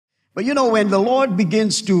But when the Lord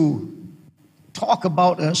begins to talk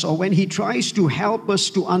about us, or when he tries to help us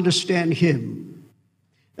to understand him.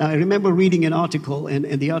 Now, I remember reading an article, and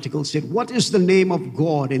the article said, what is the name of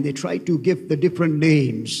God? And they tried to give the different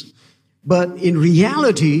names. But in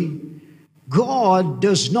reality, God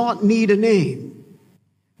does not need a name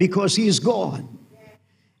because he is God.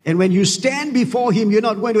 And when you stand before him, you're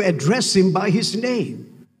not going to address him by his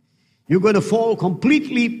name. You're going to fall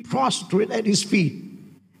completely prostrate at his feet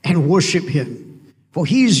and worship him. For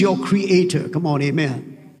he is your creator. Come on,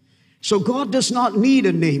 amen. So God does not need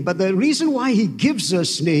a name. But the reason why he gives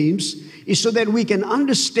us names is so that we can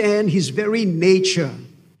understand his very nature.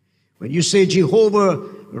 When you say Jehovah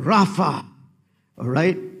Rapha, all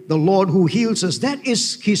right, the Lord who heals us, that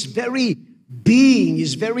is his very being,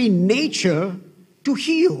 his very nature to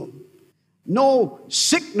heal. No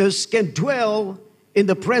sickness can dwell in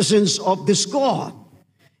the presence of this God.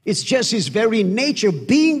 It's just his very nature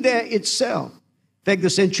being there itself. In fact,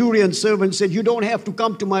 the centurion servant said, you don't have to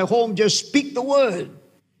come to my home, just speak the word.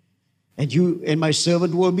 And my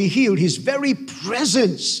servant will be healed. His very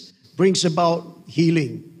presence brings about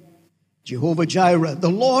healing. Jehovah Jireh,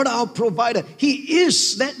 the Lord our provider. He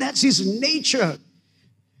is, that's his nature.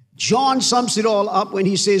 John sums it all up when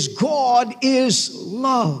he says, God is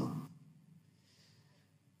love.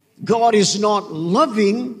 God is not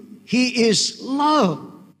loving, he is love.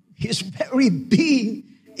 His very being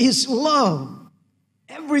is love.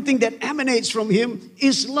 Everything that emanates from him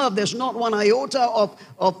is love. There's not one iota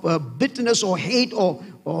of bitterness or hate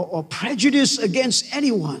or prejudice against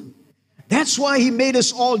anyone. That's why he made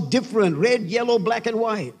us all different, red, yellow, black, and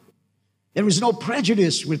white. There is no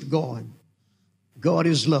prejudice with God. God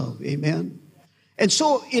is love, amen? And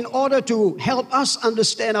so in order to help us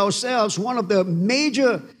understand ourselves, one of the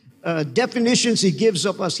major definitions he gives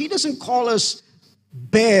of us, he doesn't call us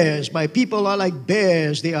bears. My people are like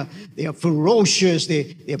bears. They are ferocious.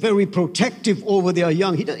 They are very protective over their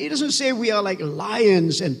young. He doesn't say we are like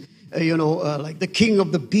lions and, like the king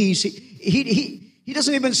of the beasts. He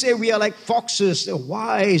doesn't even say we are like foxes. They're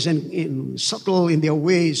wise and subtle in their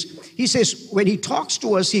ways. He says when he talks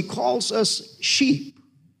to us, he calls us sheep.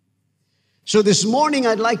 So this morning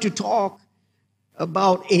I'd like to talk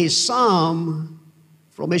about a psalm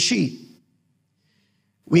from a sheep.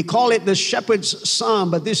 We call it the shepherd's psalm,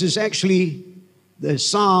 but this is actually the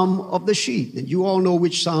psalm of the sheep. And you all know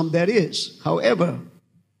which psalm that is. However,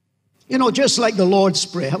 just like the Lord's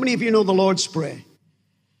Prayer. How many of you know the Lord's Prayer?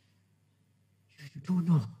 You don't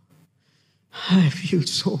know. I feel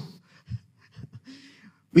so.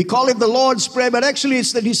 We call it the Lord's Prayer, but actually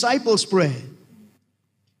it's the disciples' prayer.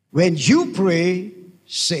 When you pray,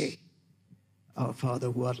 say, Our Father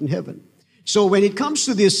who art in heaven. So when it comes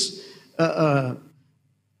to this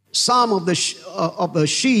Psalm of the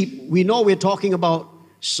sheep, we know we're talking about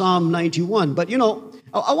Psalm 91. But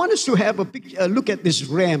I want us to have a look at this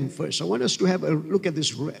ram first. I want us to have a look at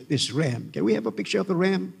this ram. Can we have a picture of the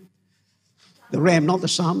ram? The ram, not the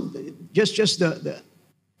psalm. Just the.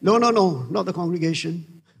 No, not the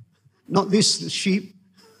congregation. Not this sheep.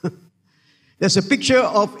 There's a picture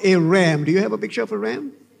of a ram. Do you have a picture of a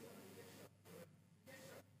ram?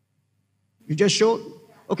 You just showed?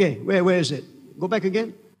 Okay, where is it? Go back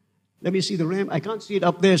again. Let me see the ram. I can't see it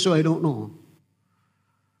up there, so I don't know.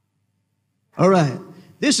 All right.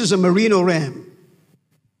 This is a merino ram.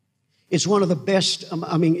 It's one of the best.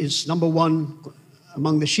 It's number one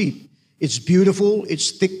among the sheep. It's beautiful.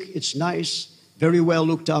 It's thick. It's nice. Very well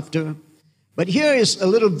looked after. But here is a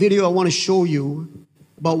little video I want to show you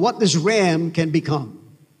about what this ram can become.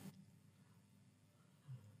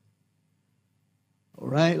 All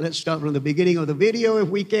right. Let's start from the beginning of the video if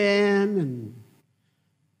we can.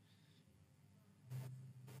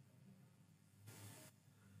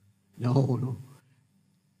 No.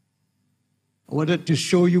 I wanted to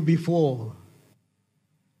show you before.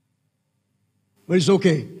 But it's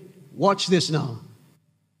okay. Watch this now.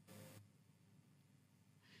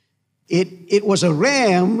 It was a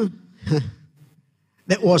ram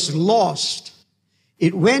that was lost.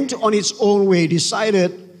 It went on its own way,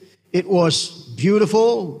 decided it was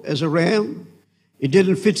beautiful as a ram. It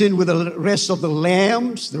didn't fit in with the rest of the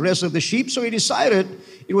lambs, the rest of the sheep, so it decided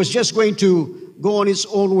it was just going to go on its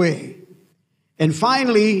own way. And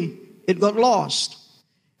finally, it got lost.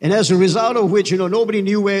 And as a result of which, nobody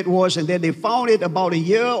knew where it was, and then they found it about a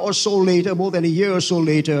year or so later, more than a year or so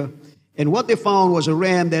later. And what they found was a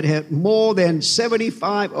ram that had more than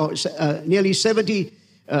 75 or nearly 70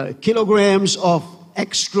 kilograms of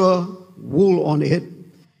extra wool on it.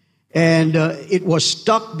 And it was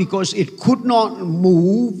stuck because it could not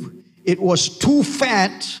move. It was too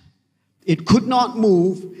fat. It could not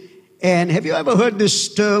move. And have you ever heard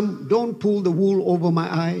this term, don't pull the wool over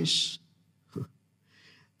my eyes?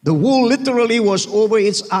 The wool literally was over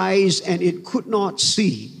its eyes and it could not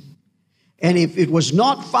see. And if it was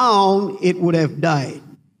not found, it would have died.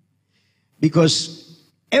 Because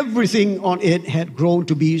everything on it had grown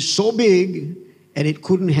to be so big and it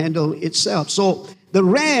couldn't handle itself. So the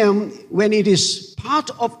ram, when it is part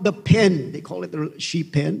of the pen, they call it the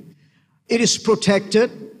sheep pen, it is protected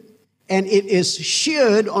and it is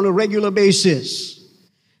sheared on a regular basis.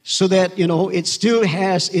 So that, it still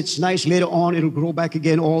has its nice, later on it'll grow back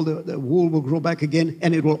again, all the wool will grow back again,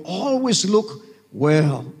 and it will always look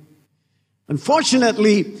well.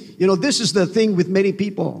 Unfortunately, this is the thing with many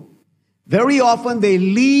people. Very often they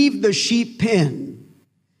leave the sheep pen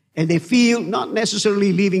and they feel, not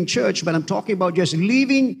necessarily leaving church, but I'm talking about just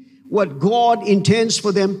leaving what God intends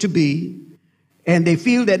for them to be, and they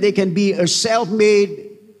feel that they can be a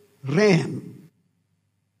self-made ram.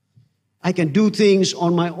 I can do things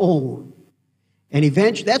on my own. And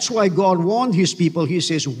eventually, that's why God warned his people. He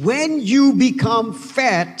says, when you become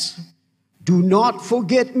fat, do not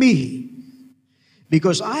forget me.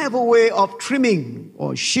 Because I have a way of trimming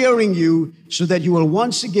or shearing you so that you will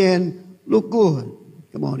once again look good.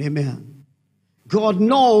 Come on, amen. God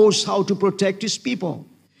knows how to protect his people.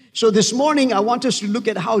 So this morning, I want us to look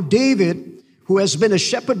at how David, who has been a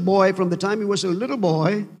shepherd boy from the time he was a little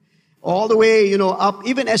boy, all the way, up,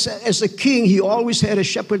 even as a king, he always had a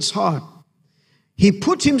shepherd's heart. He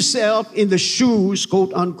put himself in the shoes,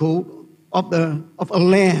 quote unquote, of a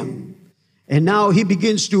lamb. And now he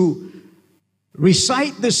begins to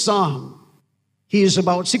recite this psalm. He is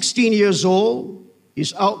about 16 years old.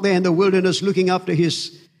 He's out there in the wilderness looking after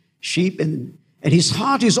his sheep. And his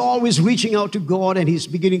heart is always reaching out to God. And he's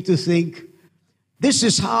beginning to think, this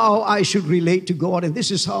is how I should relate to God. And this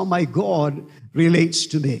is how my God relates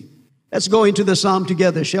to me. Let's go into the psalm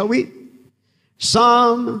together, shall we?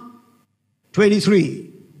 Psalm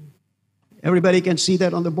 23. Everybody can see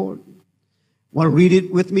that on the board? Want to read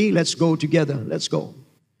it with me? Let's go together. Let's go.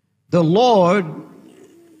 The Lord,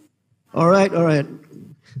 all right.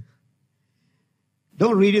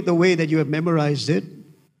 Don't read it the way that you have memorized it.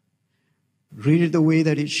 Read it the way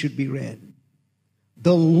that it should be read.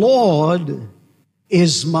 The Lord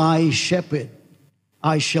is my shepherd.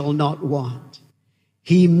 I shall not want.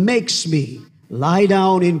 He makes me lie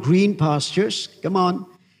down in green pastures. Come on.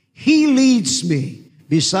 He leads me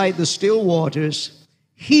beside the still waters.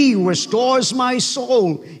 He restores my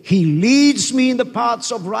soul. He leads me in the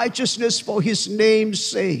paths of righteousness for his name's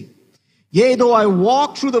sake. Yea, though I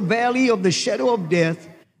walk through the valley of the shadow of death,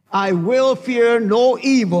 I will fear no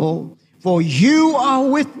evil, for you are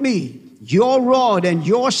with me. Your rod and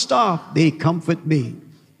your staff, they comfort me.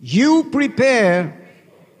 You prepare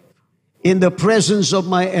in the presence of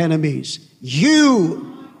my enemies.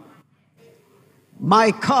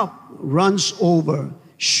 My cup runs over.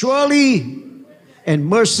 Surely and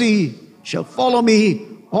mercy shall follow me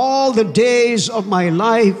all the days of my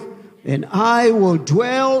life, and I will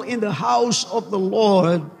dwell in the house of the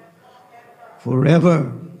Lord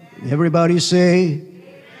forever. Everybody say,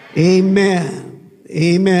 amen.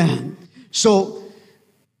 Amen. So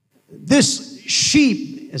this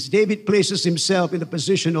sheep, as David places himself in the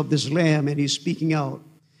position of this lamb and he's speaking out,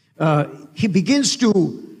 he begins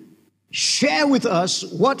to share with us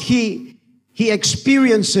what he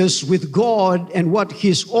experiences with God and what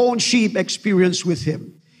his own sheep experience with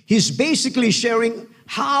him. He's basically sharing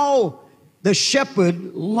how the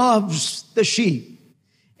shepherd loves the sheep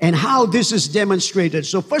and how this is demonstrated.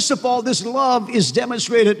 So first of all, this love is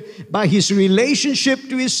demonstrated by his relationship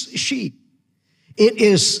to his sheep. It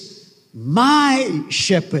is my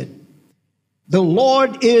shepherd. The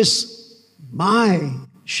Lord is my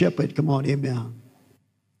shepherd. Come on, amen.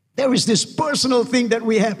 There is this personal thing that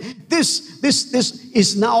we have. This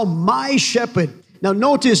is now my shepherd. Now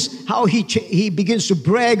notice how he begins to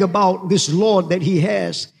brag about this Lord that he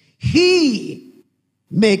has. He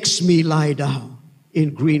makes me lie down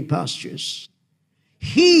in green pastures.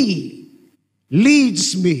 He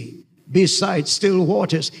leads me beside still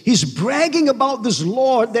waters. He's bragging about this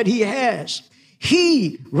Lord that he has.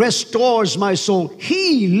 He restores my soul.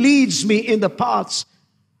 He leads me in the paths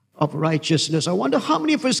of righteousness. I wonder how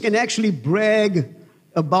many of us can actually brag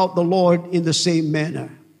about the Lord in the same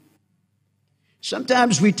manner.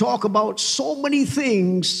 Sometimes we talk about so many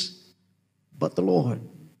things, but the Lord.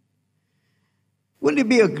 Wouldn't it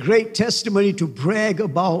be a great testimony to brag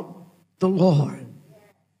about the Lord?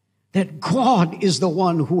 That God is the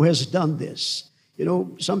one who has done this.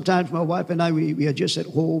 Sometimes my wife and I, we are just at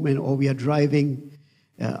home or we are driving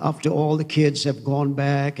after all the kids have gone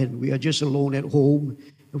back and we are just alone at home.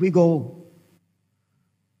 And we go,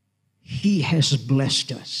 He has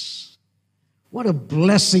blessed us. What a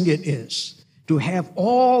blessing it is to have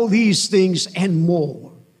all these things and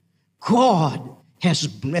more. God has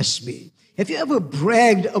blessed me. Have you ever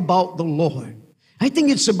bragged about the Lord? I think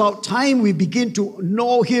it's about time we begin to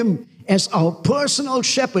know Him as our personal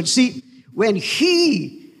shepherd. See, when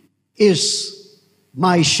He is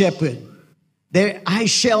my shepherd, there I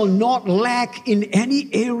shall not lack in any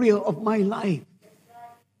area of my life.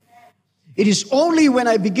 It is only when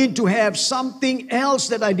I begin to have something else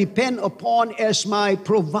that I depend upon as my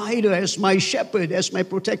provider, as my shepherd, as my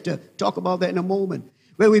protector. Talk about that in a moment.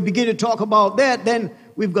 When we begin to talk about that, then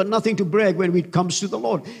we've got nothing to brag when it comes to the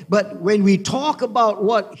Lord. But when we talk about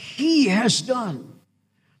what He has done,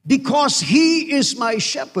 because He is my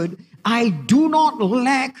shepherd, I do not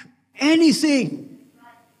lack anything.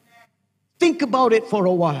 Think about it for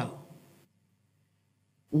a while.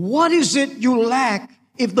 What is it you lack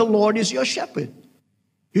if the Lord is your shepherd?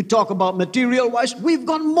 You talk about material-wise, we've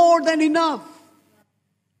got more than enough.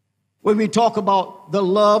 When we talk about the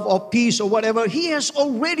love or peace or whatever, He has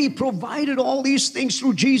already provided all these things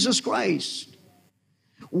through Jesus Christ.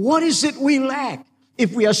 What is it we lack?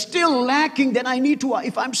 If we are still lacking, then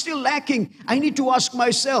if I'm still lacking, I need to ask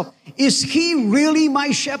myself, is He really my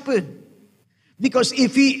shepherd? Because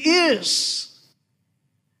if He is,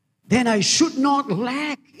 then I should not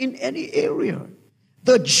lack in any area.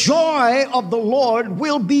 The joy of the Lord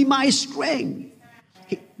will be my strength.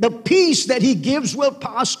 The peace that He gives will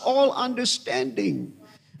pass all understanding.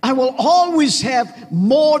 I will always have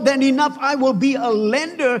more than enough. I will be a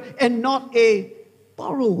lender and not a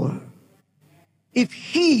borrower. If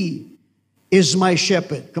He is my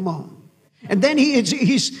shepherd, come on. And then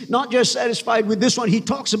he's not just satisfied with this one. He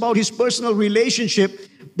talks about His personal relationship.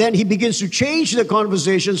 Then He begins to change the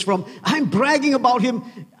conversations from, I'm bragging about Him.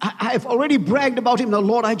 I've already bragged about Him. Now,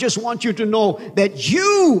 Lord, I just want you to know that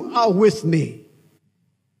You are with me.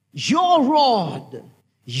 Your rod,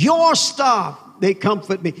 Your staff, they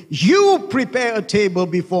comfort me. You prepare a table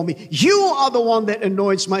before me. You are the one that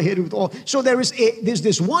anoints my head with oil. So there's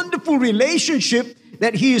this wonderful relationship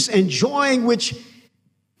that He is enjoying, which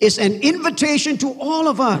is an invitation to all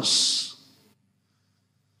of us.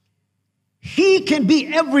 He can be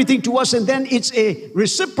everything to us, and then it's a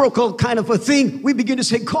reciprocal kind of a thing. We begin to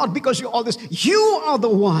say, God, because You're all this, You are the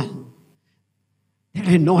one that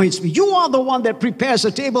anoints me. You are the one that prepares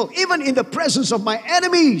a table, even in the presence of my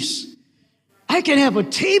enemies. I can have a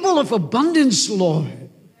table of abundance, Lord.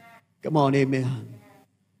 Come on, amen.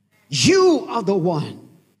 You are the one.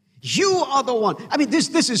 You are the one. I mean,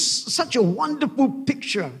 this is such a wonderful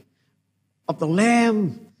picture of the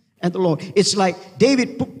Lamb and the Lord. It's like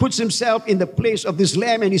David puts himself in the place of this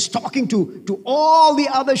lamb and he's talking to all the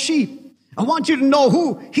other sheep. I want you to know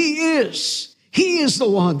who He is. He is the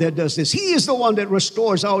one that does this. He is the one that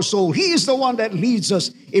restores our soul. He is the one that leads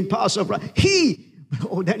us in paths of right.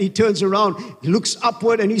 Then He turns around, looks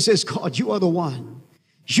upward, and He says, God, You are the one.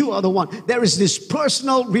 You are the one. There is this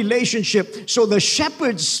personal relationship. So the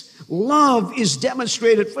shepherd's love is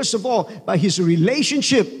demonstrated, first of all, by his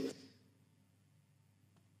relationship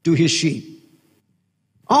to his sheep.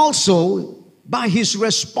 Also, by his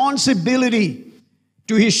responsibility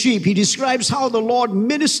to his sheep. He describes how the Lord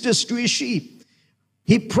ministers to His sheep.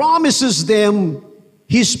 He promises them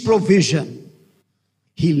His provision.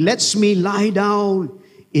 He lets me lie down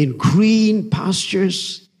in green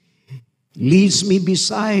pastures, leads me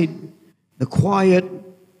beside the quiet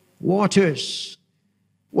waters.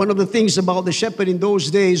 One of the things about the shepherd in those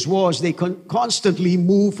days was they constantly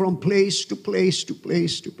moved from place to place to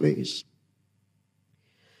place to place.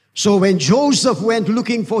 So when Joseph went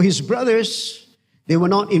looking for his brothers, they were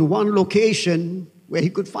not in one location where he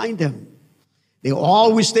could find them. They were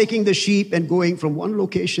always taking the sheep and going from one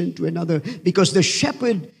location to another, because the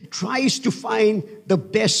shepherd tries to find the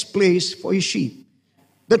best place for his sheep.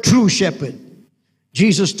 The true shepherd.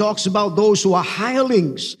 Jesus talks about those who are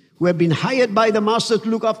hirelings, who have been hired by the master to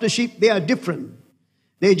look after sheep. They are different.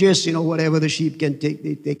 They just, whatever the sheep can take,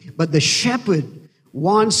 they take. But the shepherd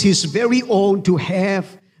wants his very own to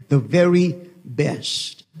have the very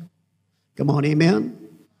best. Come on, amen?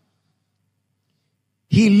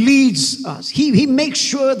 He leads us. He makes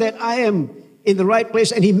sure that I am in the right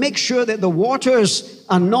place, and He makes sure that the waters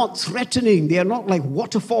are not threatening. They are not like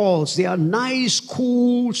waterfalls. They are nice,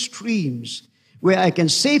 cool streams where I can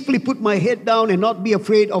safely put my head down and not be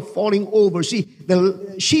afraid of falling over. See,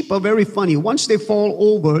 the sheep are very funny. Once they fall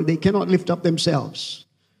over, they cannot lift up themselves.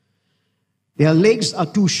 Their legs are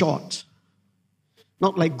too short.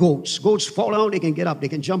 Not like goats. Goats fall down, they can get up. They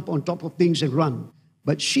can jump on top of things and run.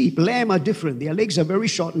 But sheep, lamb are different. Their legs are very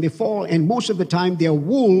short and they fall. And most of the time, their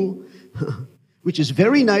wool which is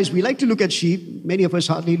very nice. We like to look at sheep. Many of us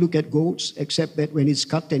hardly look at goats, except that when it's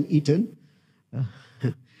cut and eaten.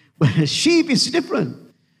 But sheep is different.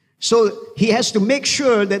 So he has to make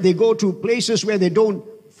sure that they go to places where they don't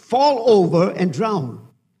fall over and drown.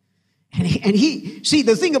 And he see,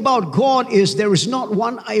 the thing about God is there is not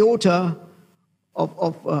one iota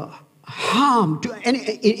of harm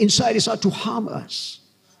inside his heart to harm us.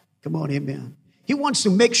 Come on, amen. He wants to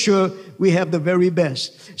make sure we have the very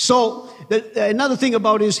best. So another thing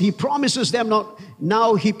about it is he promises them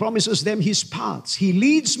he promises them his paths. He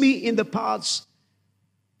leads me in the paths,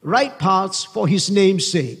 right paths for his name's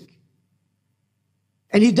sake.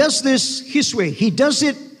 And he does this his way. He does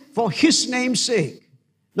it for his name's sake,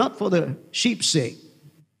 not for the sheep's sake.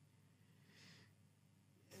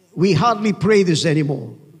 We hardly pray this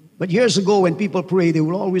anymore. But years ago when people pray, they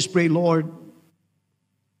will always pray, Lord,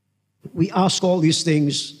 we ask all these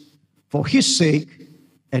things for his sake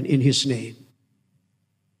and in his name.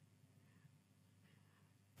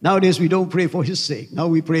 Nowadays we don't pray for his sake. Now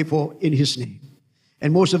we pray for in his name.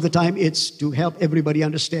 And most of the time it's to help everybody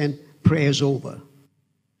understand prayer's over.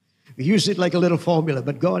 We use it like a little formula,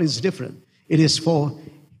 but God is different. It is for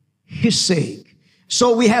his sake.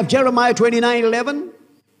 So we have Jeremiah 29:11.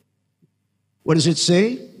 What does it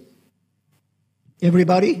say?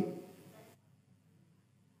 Everybody?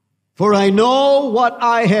 For I know what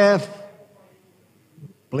I have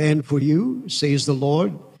planned for you, says the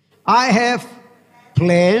Lord. I have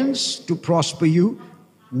plans to prosper you,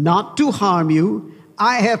 not to harm you.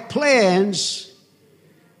 I have plans,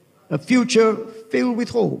 a future filled with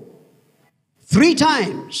hope. 3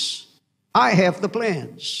 times, I have the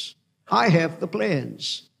plans. I have the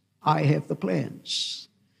plans. I have the plans.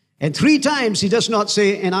 And 3 times he does not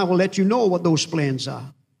say, and I will let you know what those plans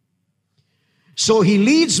are. So he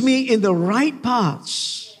leads me in the right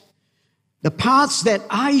paths, the paths that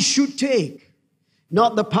I should take,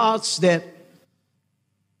 not the paths that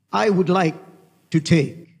I would like to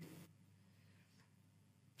take.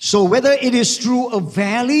 So whether it is through a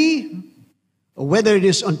valley, or whether it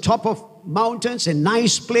is on top of mountains and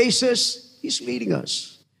nice places, he's leading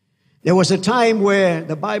us. There was a time where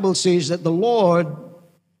the Bible says that the Lord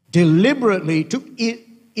deliberately took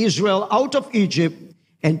Israel out of Egypt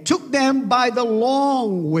and took them by the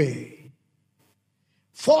long way.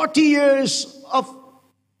 40 years of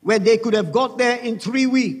when they could have got there in 3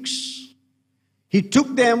 weeks. He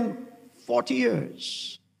took them 40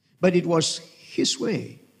 years. But it was his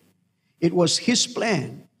way. It was his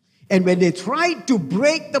plan. And when they tried to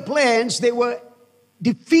break the plans, they were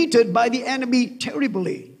defeated by the enemy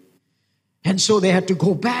terribly. And so they had to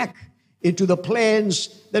go back into the plans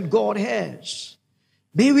that God has.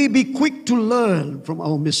 May we be quick to learn from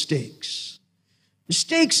our mistakes.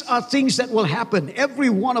 Mistakes are things that will happen. Every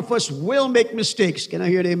one of us will make mistakes. Can I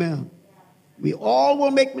hear an amen? We all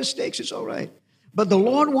will make mistakes. It's all right. But the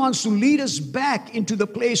Lord wants to lead us back into the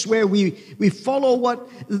place where we follow what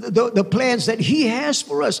the plans that he has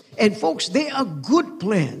for us. And folks, they are good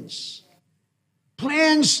plans.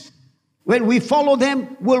 Plans, when we follow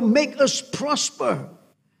them, will make us prosper.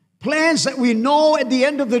 Plans that we know at the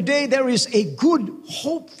end of the day there is a good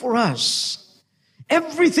hope for us.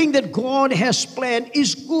 Everything that God has planned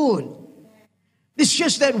is good. It's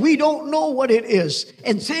just that we don't know what it is.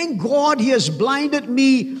 And thank God he has blinded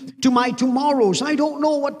me to my tomorrows. I don't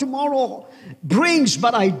know what tomorrow brings,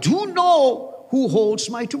 but I do know who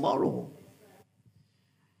holds my tomorrow.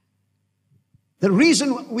 The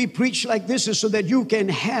reason we preach like this is so that you can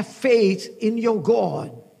have faith in your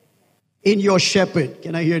God, in your shepherd.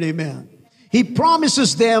 Can I hear an amen? He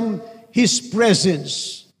promises them his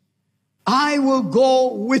presence. I will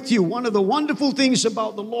go with you. One of the wonderful things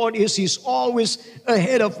about the Lord is he's always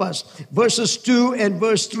ahead of us. Verses 2 and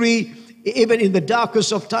verse 3, even in the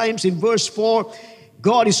darkest of times, in verse 4,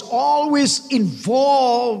 God is always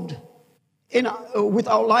involved with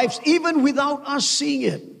our lives, even without us seeing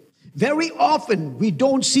it. Very often, we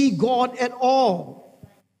don't see God at all.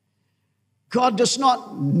 God does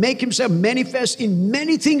not make himself manifest in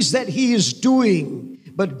many things that he is doing.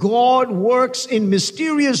 But God works in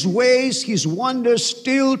mysterious ways, his wonders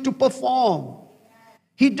still to perform.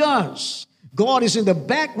 He does. God is in the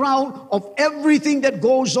background of everything that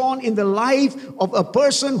goes on in the life of a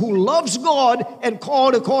person who loves God and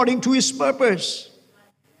called according to his purpose.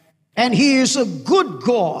 And he is a good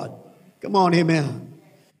God. Come on, amen.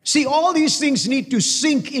 See, all these things need to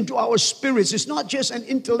sink into our spirits. It's not just an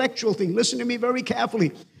intellectual thing. Listen to me very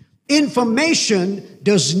carefully. Information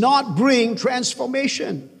does not bring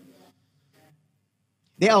transformation.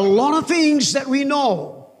 There are a lot of things that we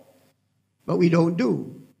know, but we don't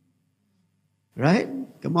do. Right?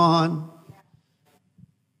 Come on.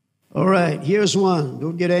 All right, here's one.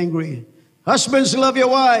 Don't get angry. Husbands, love your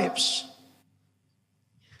wives,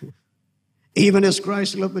 even as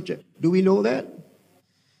Christ loved the church. Do we know that?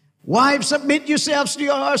 Wives, submit yourselves to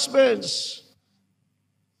your husbands.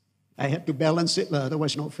 I had to balance it,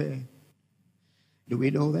 otherwise not fair. Do we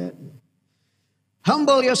know that?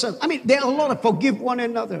 Humble yourself. I mean, there are a lot of forgive one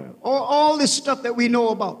another. All this stuff that we know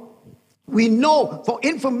about. We know, for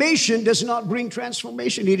information does not bring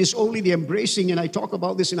transformation. It is only the embracing, and I talk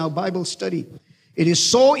about this in our Bible study. It is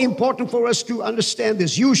so important for us to understand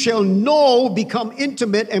this. You shall know, become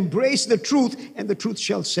intimate, embrace the truth, and the truth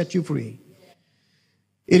shall set you free.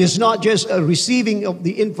 It is not just a receiving of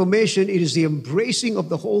the information, it is the embracing of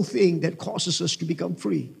the whole thing that causes us to become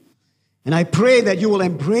free. And I pray that you will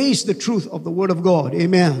embrace the truth of the Word of God.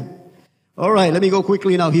 Amen. All right, let me go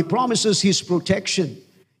quickly now. He promises His protection.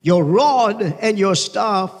 Your rod and your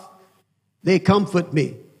staff, they comfort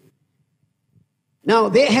me. Now,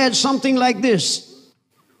 they had something like this.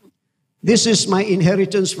 This is my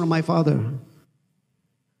inheritance from my father.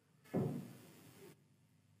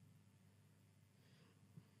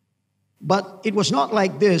 But it was not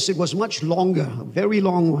like this. It was much longer, a very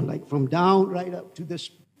long one, like from down right up to this,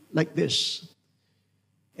 like this.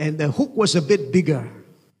 And the hook was a bit bigger.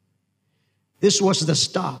 This was the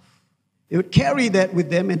staff. They would carry that with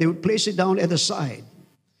them and they would place it down at the side.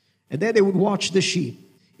 And then they would watch the sheep.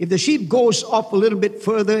 If the sheep goes off a little bit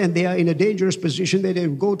further and they are in a dangerous position, then they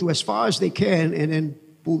would go to as far as they can and then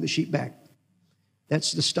pull the sheep back.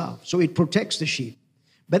 That's the staff. So it protects the sheep.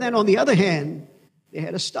 But then on the other hand, they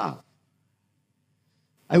had a staff.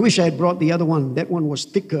 I wish I had brought the other one. That one was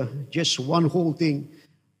thicker, just one whole thing.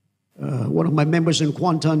 One of my members in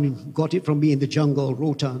Kuantan got it from me in the jungle,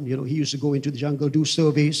 Rotan. You know, he used to go into the jungle, do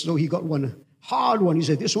surveys. So he got one, hard one. He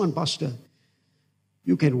said, this one, Pastor,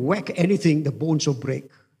 you can whack anything, the bones will break.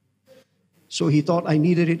 So he thought I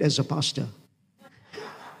needed it as a pastor.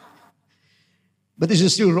 But this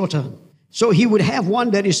is still Rotan. So he would have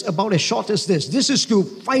one that is about as short as this. This is to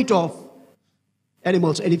fight off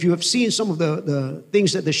animals. And if you have seen some of the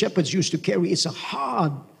things that the shepherds used to carry, it's a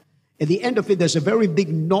hard, at the end of it, there's a very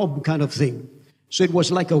big knob kind of thing. So it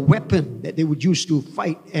was like a weapon that they would use to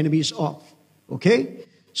fight enemies off. Okay?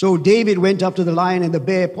 So David went after the lion and the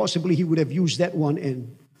bear. Possibly he would have used that one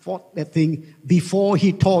and fought that thing before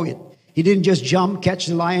he tore it. He didn't just jump, catch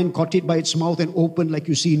the lion, caught it by its mouth and open like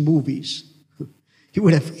you see in movies. He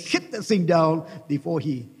would have hit the thing down before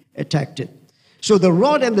he attacked it. So the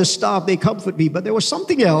rod and the staff, they comfort me. But there was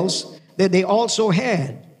something else that they also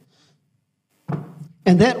had.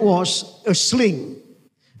 And that was a sling.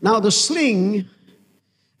 Now the sling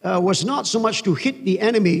was not so much to hit the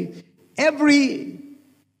enemy. Every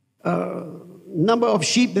number of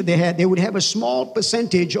sheep that they had, they would have a small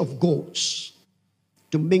percentage of goats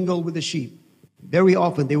to mingle with the sheep. Very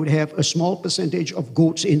often they would have a small percentage of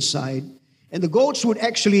goats inside. And the goats would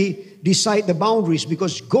actually decide the boundaries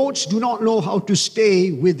because goats do not know how to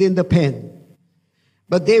stay within the pen.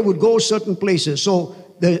 But they would go certain places. So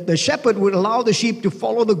the shepherd would allow the sheep to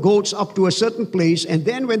follow the goats up to a certain place. And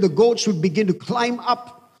then when the goats would begin to climb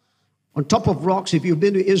up on top of rocks, if you've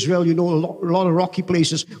been to Israel, you know a lot of rocky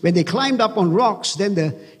places. When they climbed up on rocks, then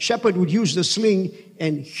the shepherd would use the sling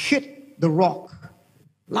and hit the rock.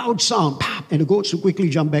 Loud sound, pop, and the goats would quickly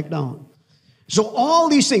jump back down. So all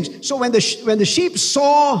these things. So when the sheep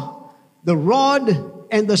saw the rod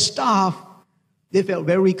and the staff, they felt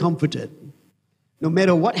very comforted. No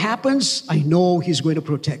matter what happens, I know He's going to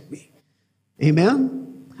protect me.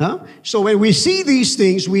 Amen? Huh? So when we see these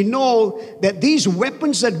things, we know that these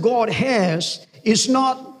weapons that God has is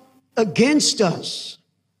not against us.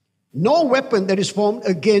 No weapon that is formed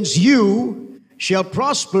against you shall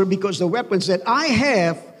prosper, because the weapons that I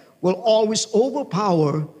have will always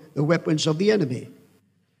overpower the weapons of the enemy.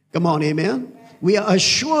 Come on, amen? We are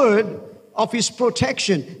assured of His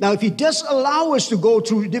protection. Now, if He does allow us to go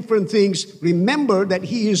through different things, remember that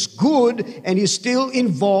He is good and He's still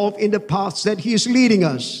involved in the paths that He is leading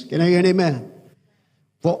us. Can I hear an amen?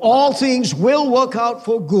 For all things will work out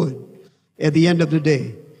for good at the end of the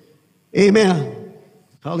day. Amen.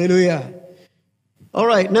 Hallelujah. All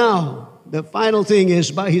right, now, the final thing is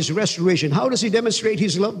by His restoration. How does He demonstrate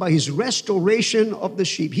His love? By His restoration of the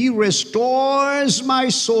sheep. He restores my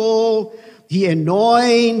soul. He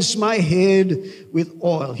anoints my head with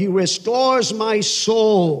oil. He restores my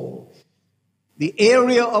soul. The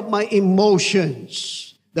area of my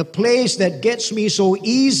emotions. The place that gets me so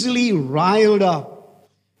easily riled up.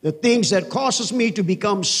 The things that causes me to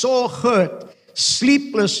become so hurt.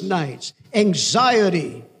 Sleepless nights.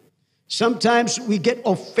 Anxiety. Sometimes we get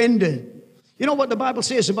offended. You know what the Bible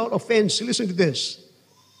says about offense? Listen to this.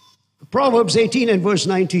 Proverbs 18 and verse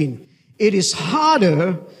 19. It is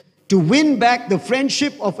harder to win back the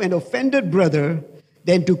friendship of an offended brother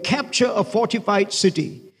than to capture a fortified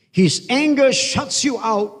city. His anger shuts you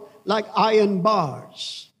out like iron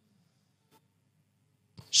bars.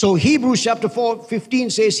 So Hebrews chapter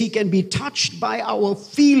 4:15 says he can be touched by our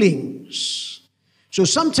feelings. So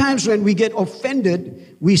sometimes when we get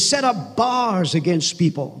offended, we set up bars against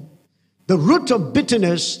people. The root of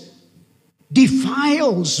bitterness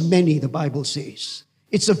defiles many, the Bible says.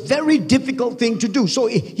 It's a very difficult thing to do. So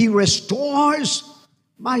he restores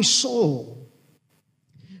my soul.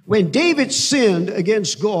 When David sinned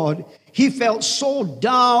against God, he felt so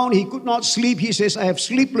down, he could not sleep. He says, I have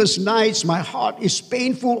sleepless nights, my heart is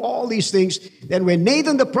painful, all these things. Then when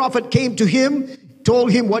Nathan the prophet came to him,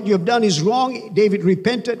 told him what you have done is wrong, David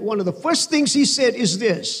repented. One of the first things he said is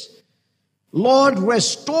this: Lord,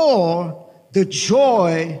 restore the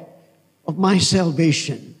joy of my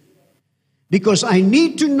salvation. Because I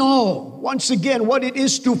need to know, once again, what it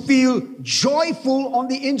is to feel joyful on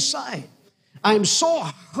the inside. I'm so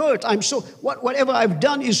hurt. Whatever I've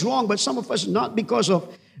done is wrong. But some of us, not because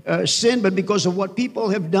of sin, but because of what people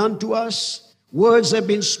have done to us. Words have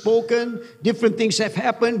been spoken. Different things have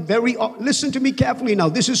happened. Listen to me carefully now.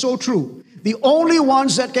 This is so true. The only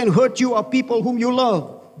ones that can hurt you are people whom you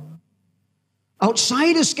love.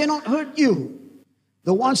 Outsiders cannot hurt you.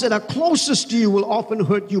 The ones that are closest to you will often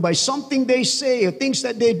hurt you by something they say or things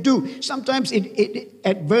that they do. Sometimes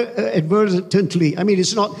advertently. I mean,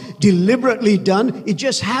 it's not deliberately done. It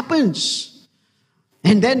just happens.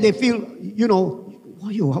 And then they feel,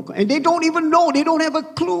 and they don't even know. They don't have a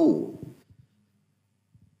clue.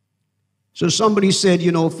 So somebody said,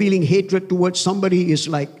 feeling hatred towards somebody is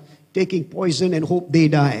like taking poison and hope they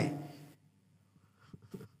die.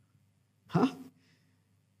 Huh?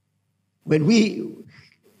 When we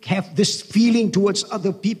have this feeling towards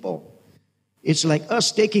other people, it's like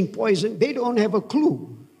us taking poison. They don't have a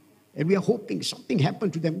clue. And we are hoping something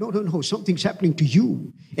happened to them. No. Something's happening to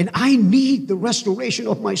you. And I need the restoration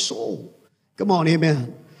of my soul. Come on,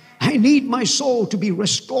 amen. I need my soul to be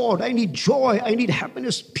restored. I need joy. I need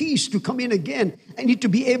happiness, peace to come in again. I need to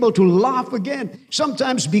be able to laugh again.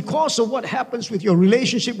 Sometimes because of what happens with your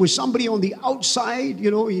relationship with somebody on the outside, in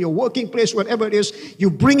your working place, whatever it is,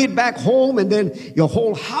 you bring it back home and then your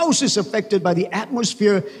whole house is affected by the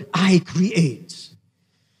atmosphere I create.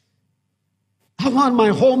 I want my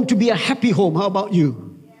home to be a happy home. How about you?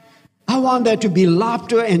 I want there to be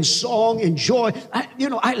laughter and song and joy.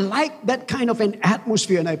 I like that kind of an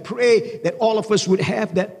atmosphere, and I pray that all of us would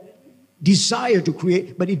have that desire to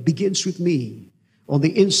create, but it begins with me on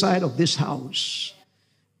the inside of this house.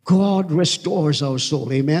 God restores our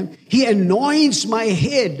soul, amen? He anoints my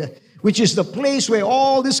head, which is the place where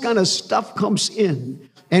all this kind of stuff comes in.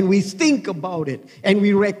 And we think about it, and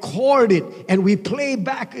we record it, and we play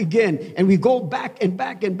back again, and we go back and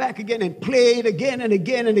back and back again, and play it again and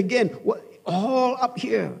again and again. All up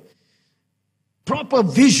here. Proper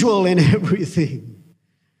visual and everything.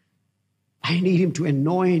 I need him to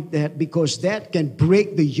anoint that, because that can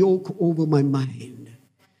break the yoke over my mind.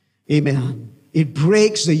 Amen. It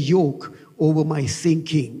breaks the yoke over my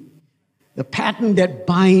thinking. The pattern that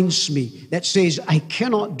binds me, that says, I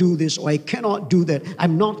cannot do this or I cannot do that.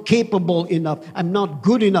 I'm not capable enough. I'm not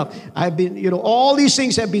good enough. I've been, all these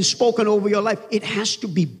things have been spoken over your life. It has to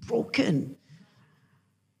be broken.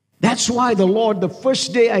 That's why the Lord, the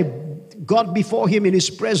first day I got before him in his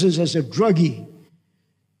presence as a druggie,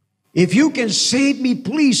 if you can save me,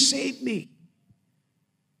 please save me.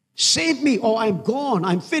 Save me or I'm gone.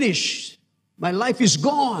 I'm finished. My life is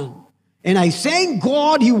gone. And I thank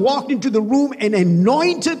God he walked into the room and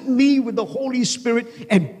anointed me with the Holy Spirit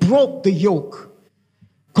and broke the yoke.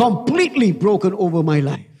 Completely broken over my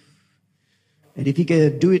life. And if he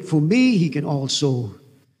can do it for me, he can also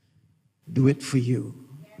do it for you.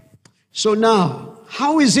 So now,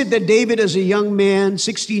 how is it that David as a young man,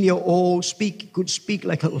 16-year-old, could speak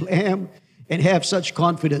like a lamb and have such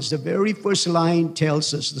confidence? The very first line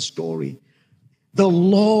tells us the story. The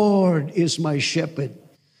Lord is my shepherd.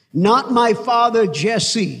 Not my father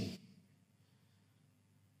Jesse.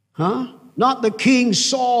 Not the King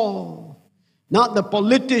Saul. Not the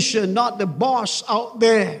politician. Not the boss out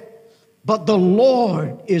there. But the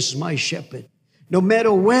Lord is my shepherd. No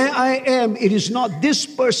matter where I am, it is not this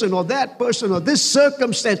person or that person or this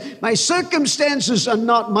circumstance. My circumstances are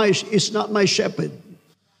not my shepherd.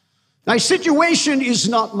 My situation is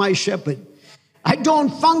not my shepherd. I don't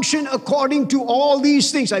function according to all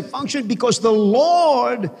these things. I function because the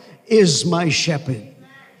Lord is my shepherd.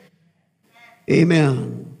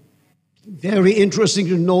 Amen. Very interesting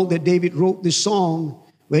to note that David wrote this song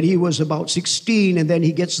when he was about 16, and then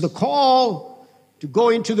he gets the call to go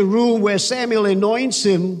into the room where Samuel anoints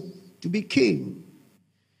him to be king.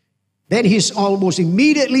 Then he's almost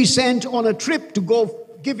immediately sent on a trip to go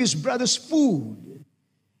give his brothers food,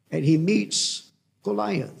 and he meets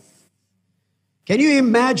Goliath. Can you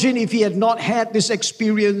imagine if he had not had this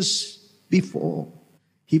experience before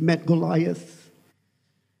he met Goliath?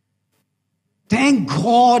 Thank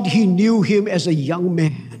God he knew him as a young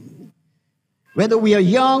man. Whether we are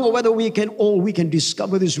young or whether we can old, we can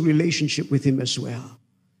discover this relationship with him as well.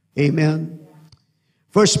 Amen.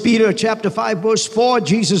 1 Peter chapter 5 verse 4,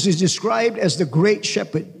 Jesus is described as the great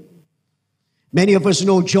shepherd. Many of us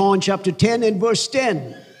know John chapter 10 and verse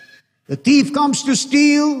 10. The thief comes to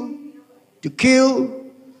steal, to kill,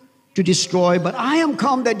 to destroy, but I am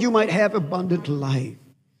come that you might have abundant life.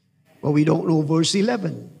 But we don't know verse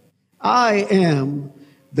 11. I am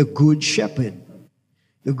the good shepherd.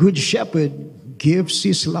 The good shepherd gives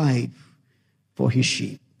his life for his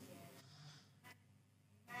sheep.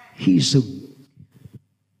 He's a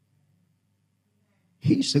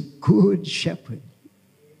good shepherd.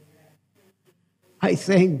 I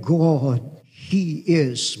thank God he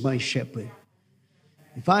is my shepherd.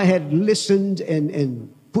 If I had listened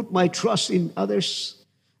and put my trust in others,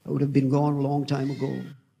 I would have been gone a long time ago.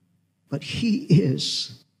 But he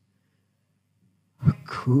is a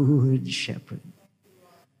good shepherd.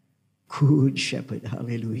 Good shepherd.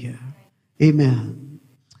 Hallelujah. Amen.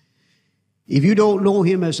 If you don't know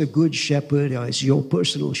him as a good shepherd or as your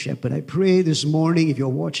personal shepherd, I pray this morning, if you're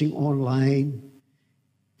watching online,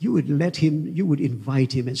 you would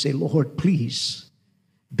invite him and say, Lord, please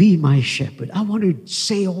be my shepherd. I want to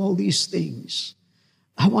say all these things.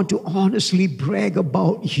 I want to honestly brag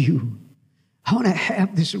about you. I want to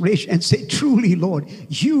have this relation and say, truly, Lord,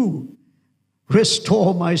 you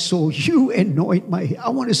restore my soul. You anoint my head. I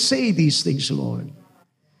want to say these things, Lord.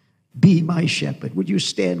 Be my shepherd. Would you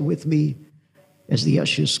stand with me as the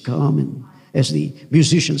ushers come and as the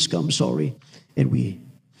musicians come, and we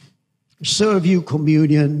serve you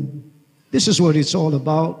communion. This is what it's all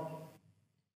about.